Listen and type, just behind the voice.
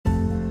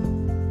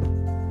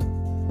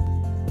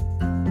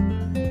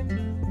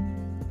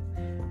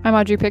I'm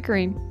Audrey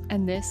Pickering,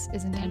 and this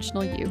is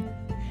Intentional You.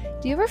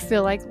 Do you ever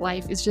feel like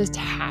life is just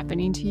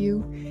happening to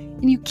you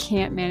and you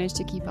can't manage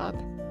to keep up?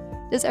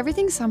 Does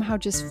everything somehow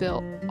just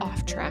feel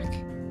off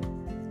track?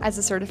 As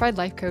a certified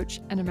life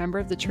coach and a member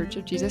of the Church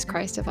of Jesus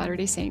Christ of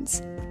Latter-day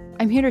Saints,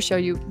 I'm here to show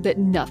you that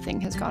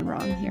nothing has gone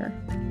wrong here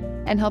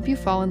and help you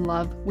fall in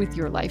love with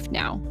your life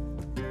now.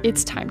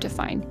 It's time to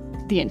find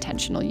the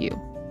intentional you.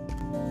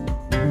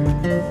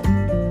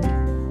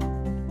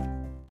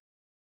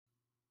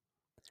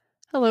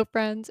 Hello,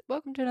 friends.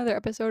 Welcome to another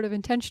episode of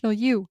Intentional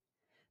You.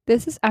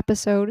 This is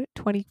episode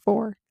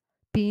 24,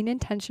 Being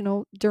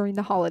Intentional During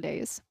the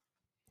Holidays.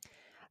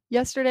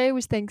 Yesterday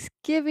was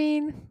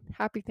Thanksgiving.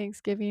 Happy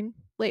Thanksgiving,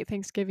 late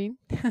Thanksgiving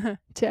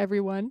to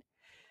everyone.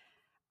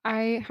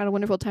 I had a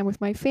wonderful time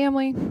with my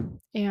family,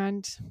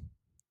 and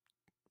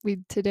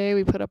today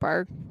we put up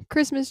our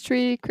Christmas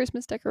tree,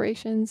 Christmas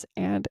decorations,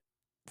 and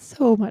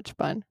so much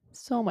fun.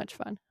 So much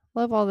fun.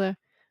 Love all the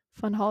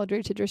fun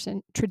holiday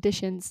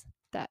traditions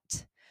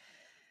that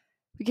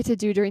we get to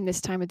do during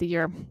this time of the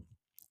year.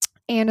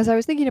 And as I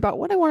was thinking about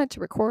what I wanted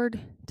to record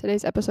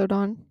today's episode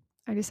on,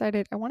 I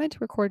decided I wanted to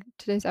record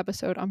today's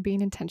episode on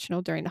being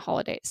intentional during the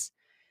holidays.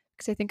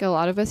 Because I think a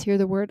lot of us hear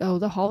the word,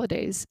 the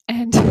holidays,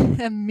 and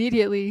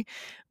immediately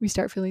we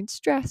start feeling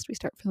stressed, we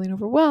start feeling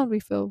overwhelmed, we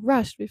feel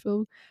rushed, we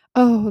feel,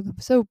 I'm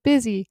so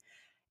busy.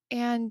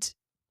 And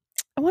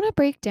I want to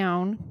break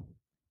down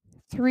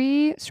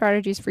 3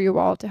 strategies for you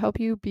all to help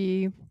you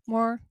be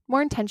more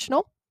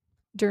intentional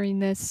during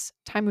this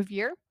time of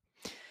year.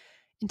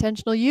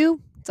 Intentional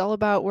you,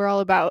 we're all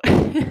about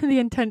the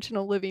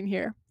intentional living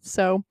here.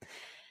 So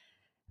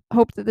I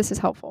hope that this is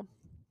helpful.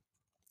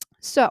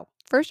 So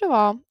first of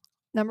all,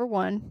 number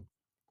 1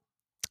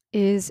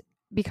 is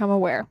become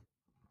aware.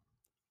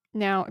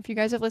 Now, if you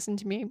guys have listened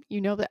to me, you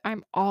know that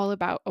I'm all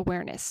about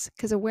awareness,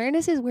 because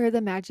awareness is where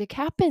the magic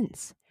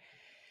happens.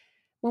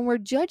 When we're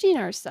judging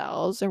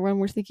ourselves or when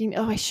we're thinking,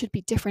 I should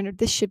be different or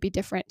this should be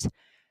different,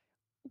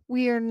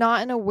 we are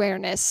not in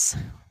awareness.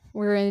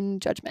 We're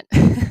in judgment.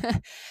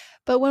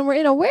 But when we're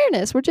in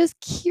awareness, we're just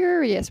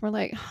curious. We're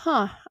like,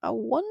 I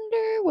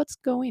wonder what's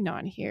going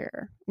on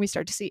here. We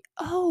start to see,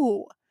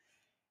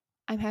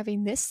 I'm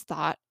having this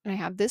thought and I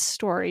have this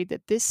story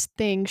that this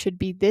thing should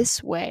be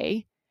this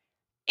way.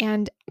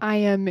 And I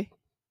am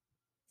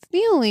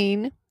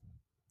feeling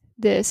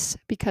this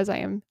because I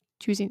am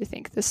choosing to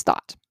think this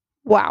thought.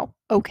 Wow.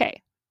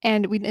 Okay.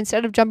 And we,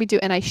 instead of jumping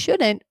to, and I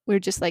shouldn't, we're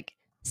just like,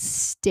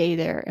 stay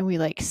there and we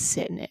like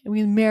sit in it and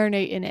we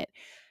marinate in it.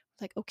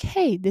 Like,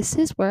 okay, this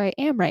is where I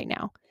am right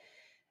now.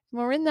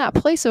 When we're in that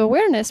place of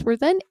awareness, we're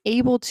then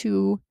able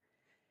to,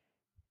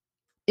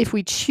 if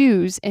we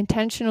choose,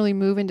 intentionally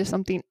move into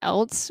something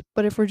else.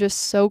 But if we're just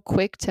so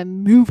quick to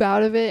move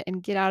out of it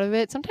and get out of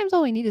it, sometimes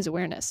all we need is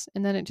awareness.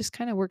 And then it just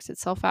kind of works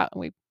itself out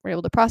and we're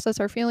able to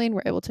process our feeling.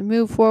 We're able to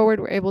move forward.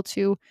 We're able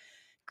to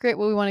create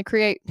what we want to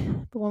create.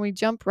 But when we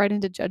jump right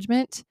into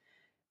judgment,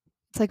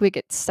 it's like we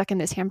get stuck in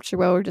this hamster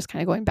wheel. We're just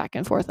kind of going back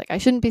and forth. Like, I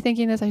shouldn't be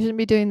thinking this. I shouldn't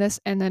be doing this.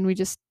 And then we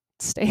just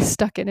stay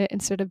stuck in it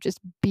instead of just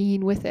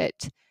being with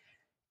it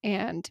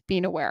and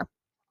being aware.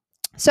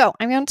 So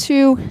I'm going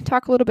to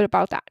talk a little bit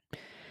about that.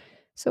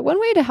 So one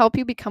way to help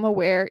you become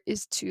aware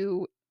is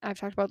I've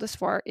talked about this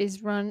before,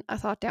 is run a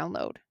thought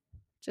download.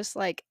 Just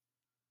like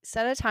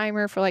set a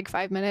timer for like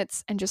 5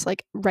 minutes and just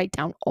like write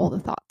down all the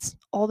thoughts,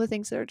 all the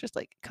things that are just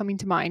like coming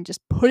to mind. Just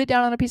put it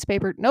down on a piece of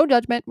paper. No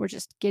judgment. We're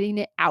just getting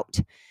it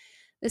out.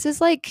 This is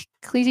like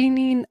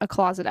cleaning a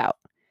closet out.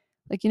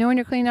 Like, when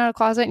you're cleaning out a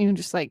closet and you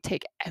just like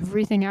take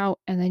everything out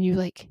and then you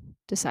like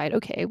decide,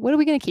 okay, what are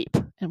we going to keep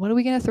and what are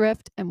we going to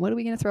thrift and what are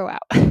we going to throw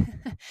out?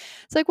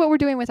 It's like what we're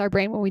doing with our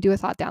brain when we do a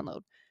thought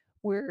download.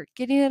 We're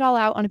getting it all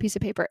out on a piece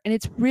of paper and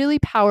it's really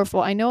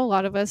powerful. I know a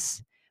lot of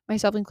us,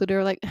 myself included,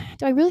 are like,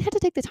 do I really have to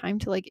take the time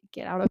to like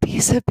get out a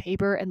piece of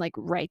paper and like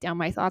write down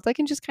my thoughts? I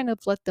can just kind of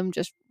let them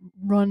just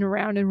run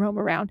around and roam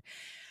around.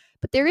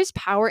 But there is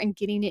power in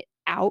getting it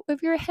out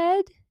of your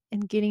head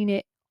and getting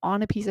it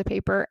on a piece of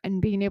paper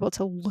and being able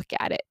to look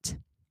at it.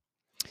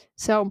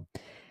 So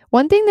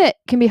one thing that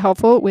can be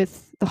helpful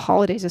with the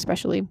holidays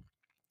especially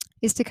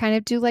is to kind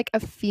of do like a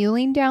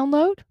feeling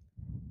download.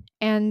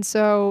 And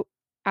so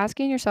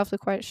asking yourself the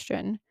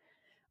question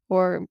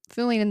or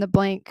filling in the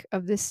blank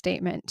of this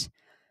statement,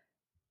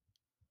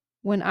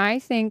 when I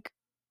think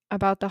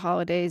about the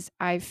holidays,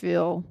 I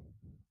feel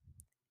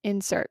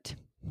insert.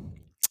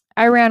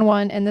 I ran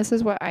one and this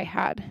is what I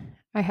had.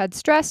 I had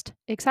stressed,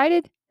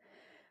 excited,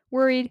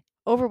 worried,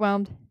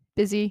 overwhelmed,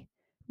 busy,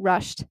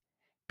 rushed,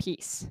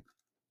 peace.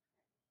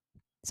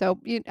 So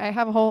I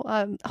have a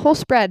whole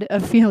spread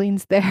of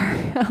feelings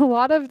there. A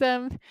lot of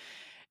them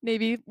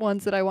maybe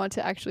ones that I want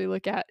to actually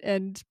look at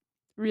and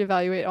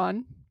reevaluate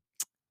on.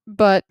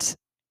 But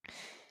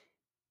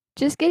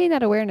just getting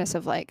that awareness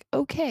of like,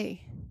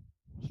 okay,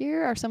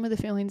 here are some of the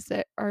feelings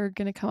that are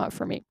going to come up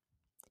for me.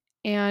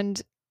 And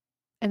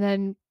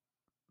then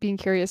being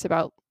curious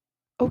about,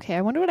 okay,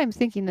 I wonder what I'm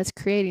thinking that's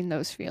creating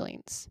those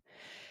feelings.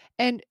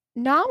 And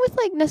not with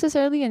like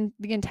necessarily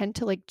the intent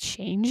to like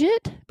change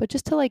it, but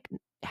just to like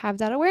have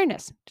that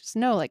awareness. Just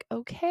know like,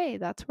 okay,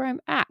 that's where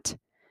I'm at.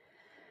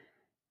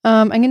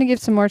 I'm going to give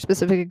some more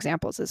specific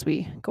examples as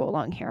we go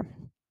along here.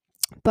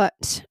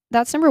 But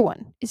that's number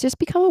one, is just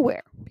become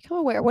aware. Become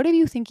aware. What are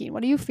you thinking?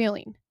 What are you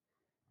feeling?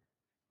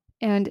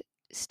 And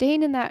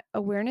staying in that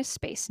awareness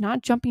space,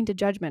 not jumping to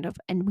judgment of,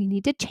 and we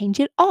need to change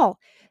it all.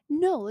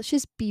 No, let's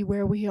just be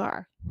where we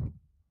are.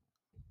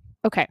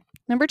 Okay,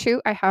 number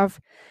two, I have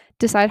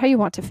decide how you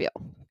want to feel.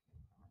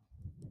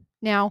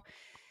 Now,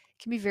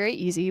 it can be very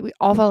easy. We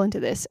all fall into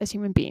this as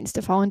human beings,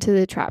 to fall into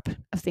the trap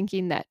of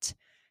thinking that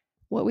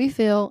what we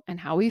feel and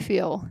how we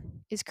feel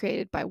is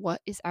created by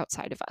what is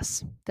outside of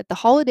us, that the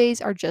holidays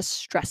are just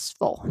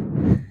stressful.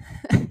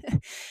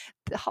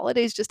 The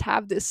holidays just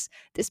have this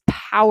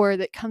power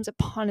that comes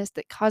upon us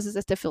that causes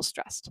us to feel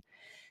stressed.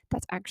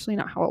 That's actually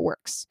not how it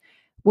works.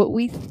 What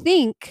we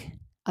think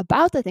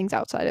about the things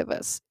outside of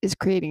us is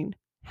creating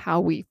how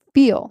we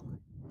feel.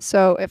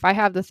 So if I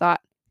have the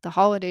thought, the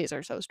holidays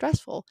are so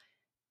stressful,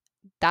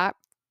 that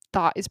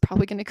thought is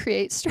probably going to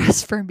create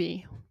stress for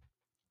me,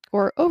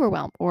 or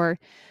overwhelm, or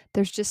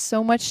there's just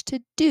so much to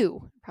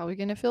do. Probably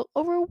going to feel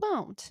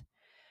overwhelmed,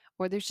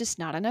 or there's just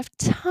not enough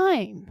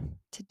time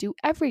to do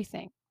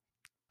everything.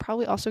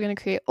 Probably also going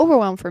to create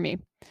overwhelm for me.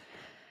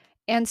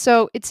 And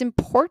so it's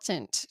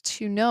important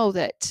to know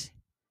that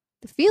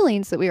the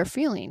feelings that we are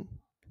feeling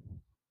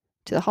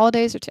to the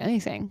holidays or to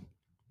anything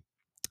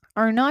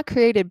are not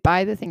created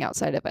by the thing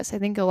outside of us. I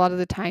think a lot of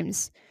the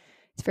times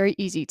it's very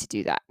easy to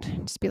do that.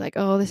 Just be like,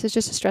 oh, this is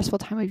just a stressful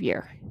time of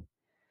year.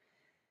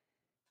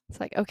 It's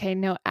like, okay,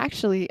 no,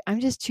 actually, I'm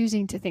just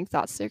choosing to think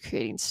thoughts that are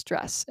creating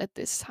stress at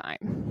this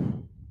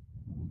time.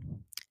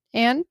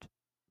 And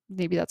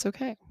maybe that's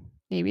okay.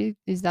 Maybe,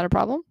 is that a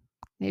problem?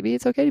 Maybe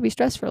it's okay to be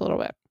stressed for a little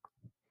bit.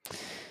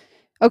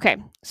 Okay,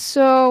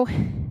 so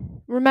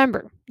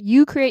remember,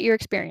 you create your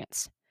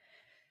experience.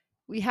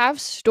 We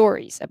have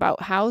stories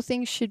about how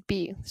things should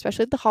be,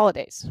 especially at the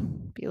holidays.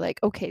 Be like,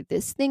 okay,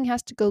 this thing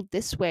has to go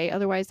this way,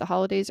 otherwise the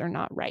holidays are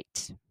not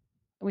right. And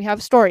we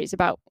have stories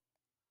about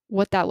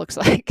what that looks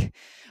like,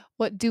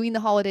 what doing the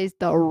holidays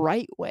the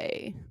right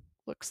way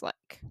looks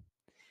like.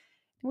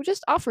 We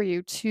just offer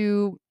you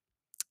to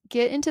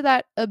get into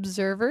that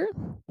observer,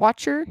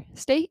 watcher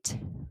state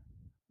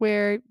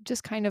where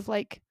just kind of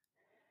like,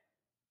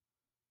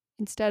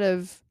 instead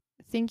of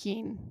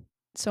thinking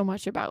so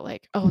much about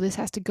like, oh, this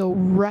has to go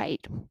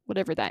right,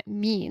 whatever that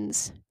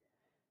means,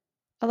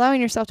 allowing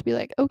yourself to be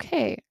like,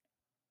 okay,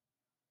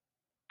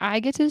 I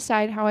get to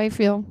decide how I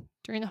feel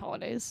during the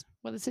holidays,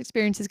 what this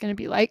experience is going to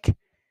be like.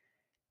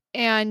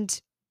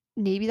 And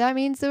maybe that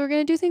means that we're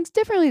going to do things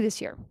differently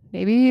this year.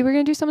 Maybe we're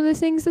going to do some of the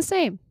things the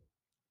same.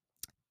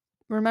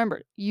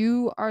 Remember,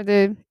 you are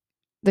the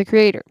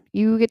creator.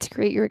 You get to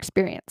create your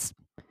experience.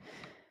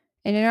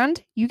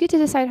 And you get to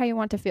decide how you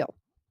want to feel.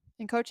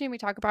 In coaching, we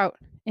talk about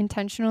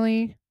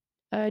intentionally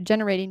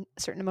generating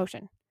a certain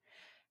emotion.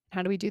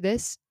 How do we do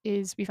this?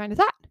 Is we find a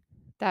thought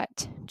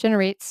that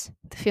generates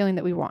the feeling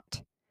that we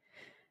want.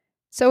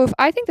 So if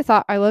I think the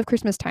thought, I love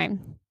Christmas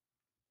time,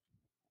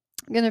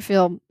 I'm going to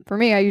feel, for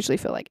me, I usually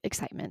feel like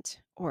excitement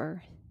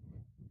or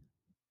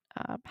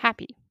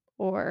happy,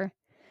 or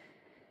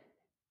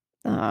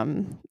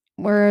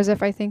whereas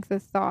if I think the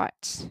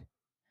thought,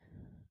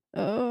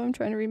 oh, I'm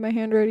trying to read my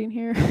handwriting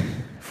here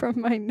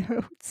from my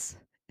notes.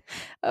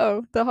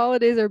 Oh, the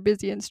holidays are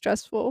busy and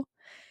stressful.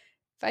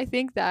 If I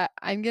think that,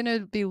 I'm going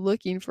to be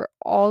looking for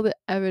all the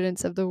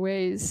evidence of the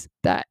ways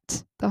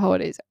that the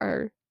holidays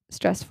are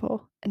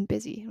stressful and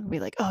busy. And I'll be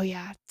like, oh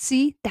yeah,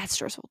 see, that's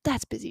stressful,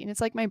 that's busy. And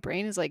it's like my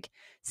brain is like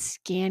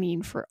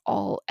scanning for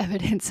all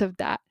evidence of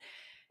that.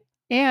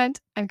 And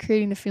I'm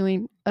creating a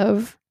feeling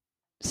of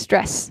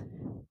stress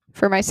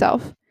for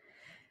myself.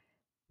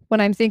 When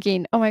I'm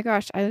thinking, oh my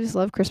gosh, I just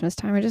love Christmas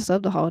time, I just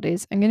love the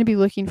holidays, I'm going to be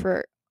looking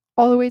for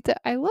all the ways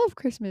that I love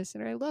Christmas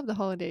or I love the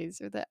holidays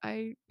or that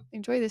I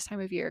enjoy this time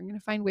of year. I'm going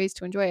to find ways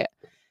to enjoy it.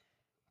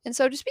 And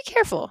so just be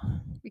careful,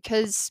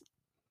 because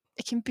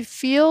it can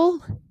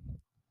feel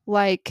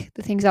like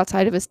the things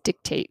outside of us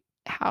dictate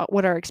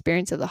what our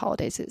experience of the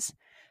holidays is.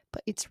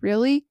 But it's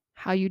really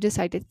how you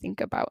decide to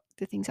think about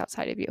the things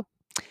outside of you.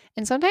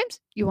 And sometimes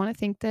you want to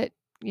think that,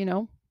 you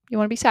want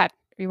to be sad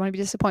or you want to be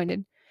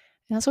disappointed.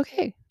 And that's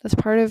okay. That's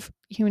part of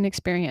human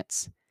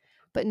experience.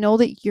 But know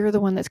that you're the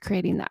one that's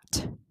creating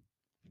that.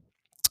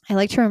 I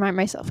like to remind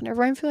myself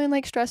whenever I'm feeling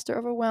like stressed or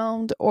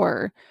overwhelmed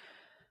or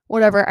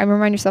whatever, I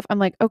remind yourself, I'm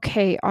like,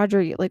 okay,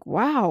 Audrey, like,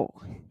 wow,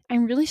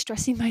 I'm really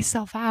stressing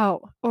myself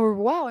out. Or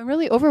wow, I'm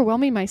really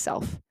overwhelming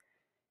myself.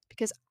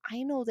 Because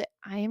I know that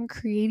I am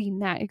creating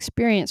that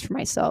experience for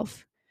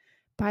myself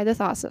by the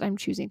thoughts that I'm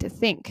choosing to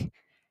think.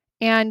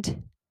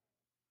 And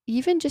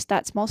even just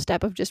that small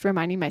step of just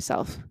reminding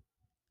myself,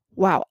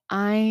 wow,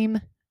 I'm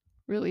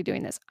really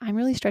doing this. I'm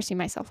really stressing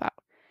myself out.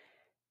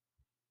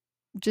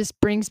 Just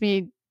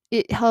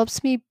it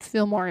helps me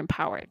feel more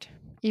empowered.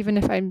 Even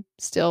if I'm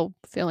still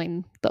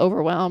feeling the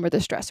overwhelm or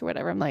the stress or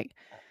whatever, I'm like,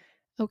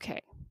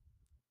 okay,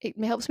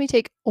 it helps me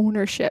take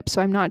ownership.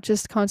 So I'm not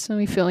just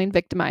constantly feeling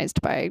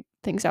victimized by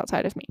things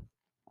outside of me.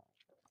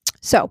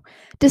 So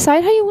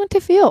decide how you want to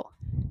feel.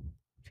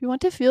 If you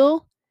want to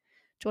feel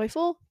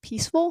joyful,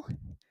 peaceful,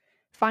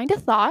 find a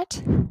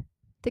thought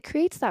that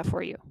creates that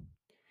for you.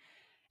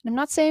 And I'm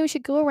not saying we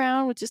should go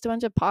around with just a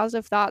bunch of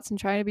positive thoughts and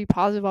try to be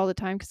positive all the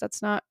time, because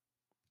that's not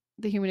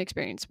the human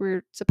experience.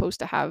 We're supposed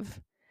to have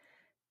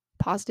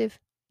positive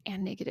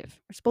and negative.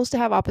 We're supposed to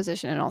have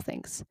opposition in all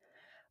things.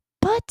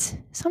 But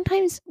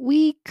sometimes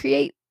we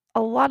create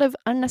a lot of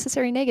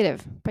unnecessary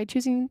negative by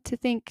choosing to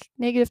think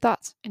negative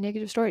thoughts and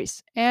negative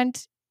stories.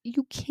 And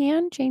you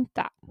can change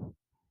that.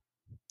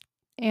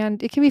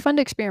 And it can be fun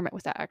to experiment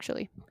with that,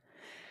 actually.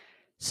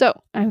 So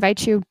I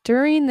invite you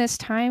during this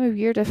time of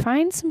year to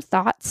find some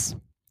thoughts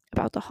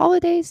about the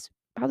holidays,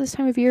 about this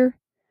time of year,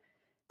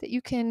 that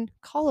you can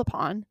call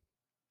upon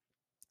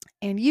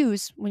and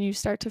use when you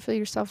start to feel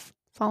yourself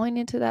falling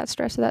into that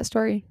stress of that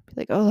story. Be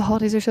like, oh, the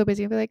holidays are so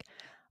busy. I'll be like,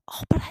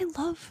 oh, but I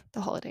love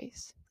the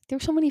holidays. There are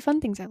so many fun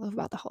things I love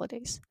about the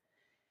holidays.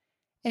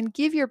 And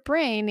give your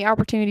brain the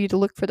opportunity to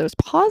look for those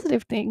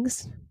positive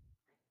things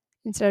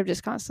instead of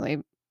just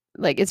constantly,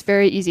 like, it's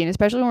very easy. And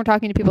especially when we're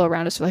talking to people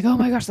around us, we're like, oh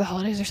my gosh, the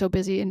holidays are so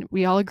busy. And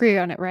we all agree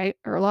on it, right?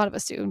 Or a lot of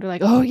us do. And we're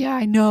like, oh yeah,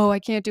 I know, I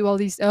can't do all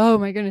these. Oh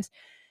my goodness.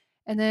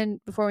 And then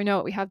before we know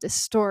it, we have this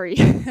story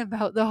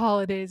about the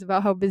holidays,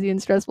 about how busy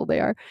and stressful they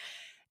are.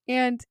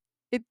 And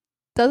it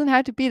doesn't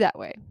have to be that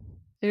way.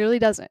 It really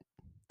doesn't.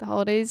 The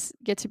holidays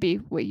get to be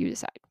what you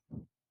decide.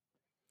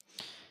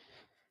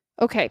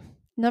 Okay,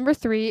 number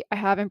 3, I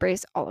have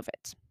embraced all of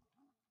it.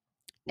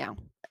 Now,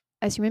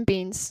 as human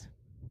beings,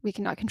 we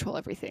cannot control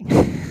everything.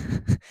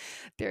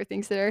 There are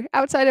things that are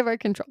outside of our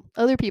control.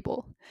 Other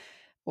people,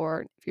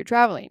 or if you're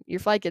traveling, your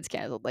flight gets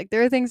canceled. Like,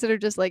 there are things that are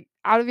just like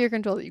out of your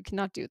control that you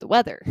cannot do. The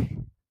weather.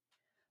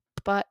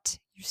 But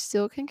you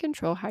still can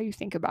control how you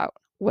think about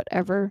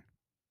whatever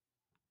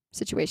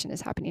situation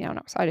is happening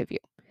outside of you.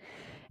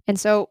 And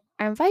so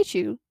I invite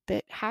you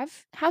that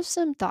have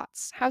some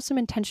thoughts, have some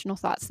intentional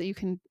thoughts that you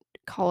can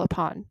call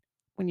upon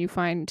when you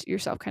find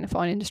yourself kind of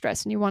falling into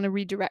stress and you want to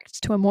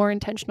redirect to a more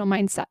intentional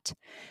mindset.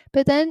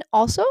 But then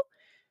also,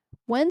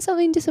 when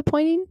something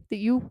disappointing that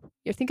you're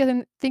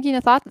thinking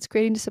a thought that's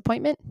creating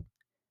disappointment,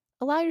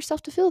 allow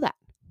yourself to feel that.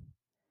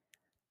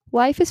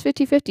 Life is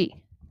 50-50,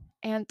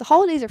 and the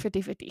holidays are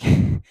 50-50.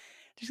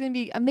 There's going to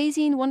be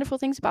amazing, wonderful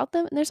things about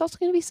them, and there's also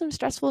going to be some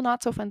stressful,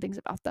 not so fun things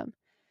about them.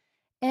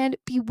 And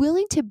be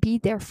willing to be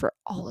there for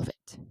all of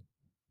it.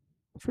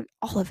 For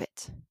all of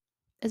it.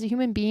 As a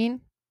human being,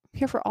 I'm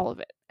here for all of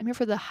it. I'm here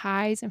for the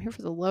highs. I'm here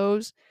for the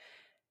lows.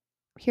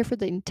 I'm here for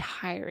the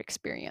entire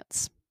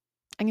experience.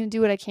 I'm going to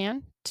do what I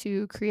can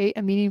to create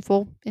a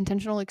meaningful,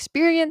 intentional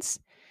experience.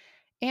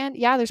 And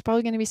yeah, there's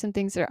probably going to be some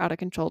things that are out of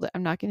control that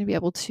I'm not going to be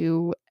able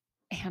to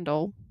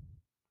handle,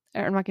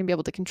 or I'm not going to be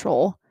able to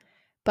control,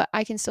 but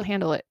I can still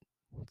handle it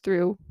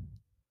through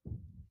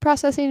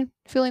processing,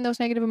 feeling those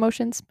negative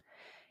emotions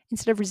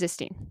instead of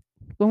resisting.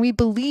 When we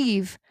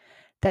believe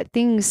that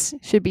things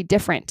should be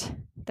different,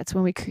 that's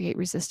when we create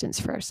resistance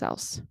for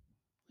ourselves.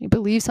 We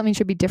believe something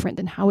should be different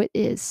than how it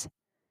is.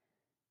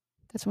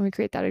 That's when we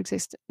create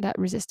that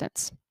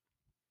resistance.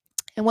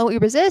 And what we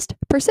resist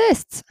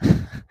persists.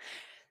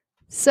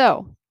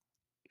 So,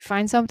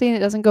 find something that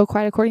doesn't go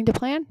quite according to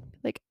plan.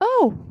 Like,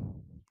 oh,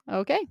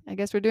 okay, I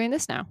guess we're doing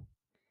this now.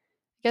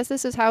 I guess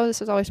this is how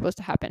this is always supposed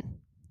to happen.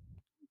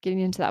 Getting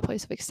into that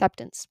place of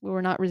acceptance, where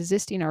we're not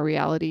resisting our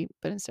reality,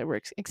 but instead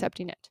we're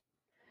accepting it.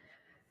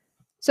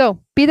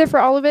 So, be there for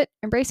all of it,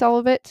 embrace all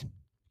of it,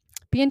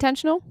 be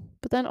intentional,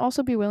 but then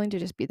also be willing to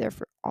just be there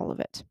for all of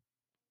it.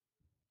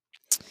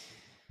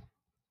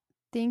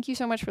 Thank you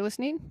so much for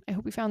listening. I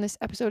hope you found this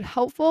episode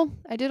helpful.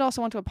 I did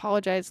also want to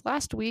apologize.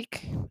 Last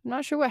week, I'm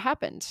not sure what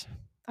happened.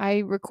 I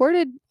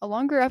recorded a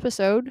longer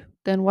episode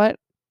than what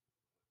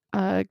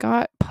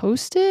got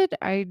posted.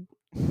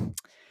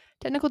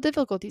 Technical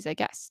difficulties, I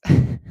guess.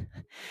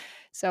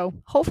 So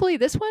hopefully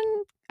this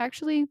one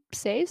actually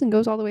saves and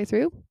goes all the way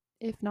through.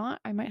 If not,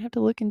 I might have to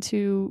look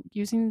into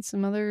using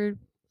another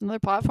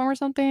platform or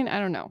something. I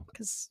don't know,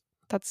 because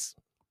that's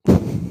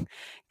kind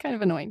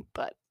of annoying,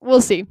 but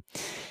we'll see.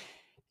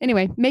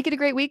 Anyway, make it a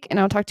great week, and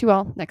I'll talk to you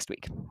all next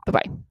week.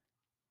 Bye-bye.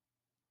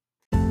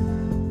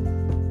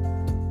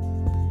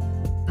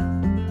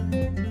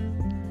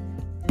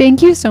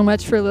 Thank you so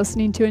much for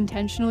listening to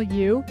Intentional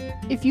You.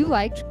 If you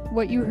liked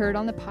what you heard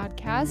on the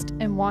podcast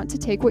and want to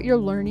take what you're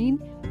learning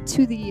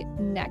to the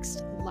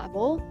next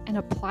level and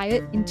apply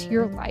it into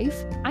your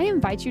life, I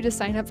invite you to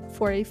sign up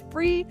for a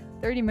free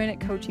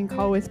 30-minute coaching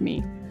call with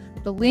me.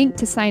 The link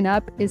to sign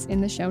up is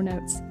in the show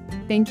notes.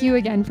 Thank you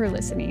again for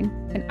listening,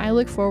 and I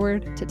look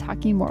forward to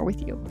talking more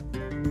with you.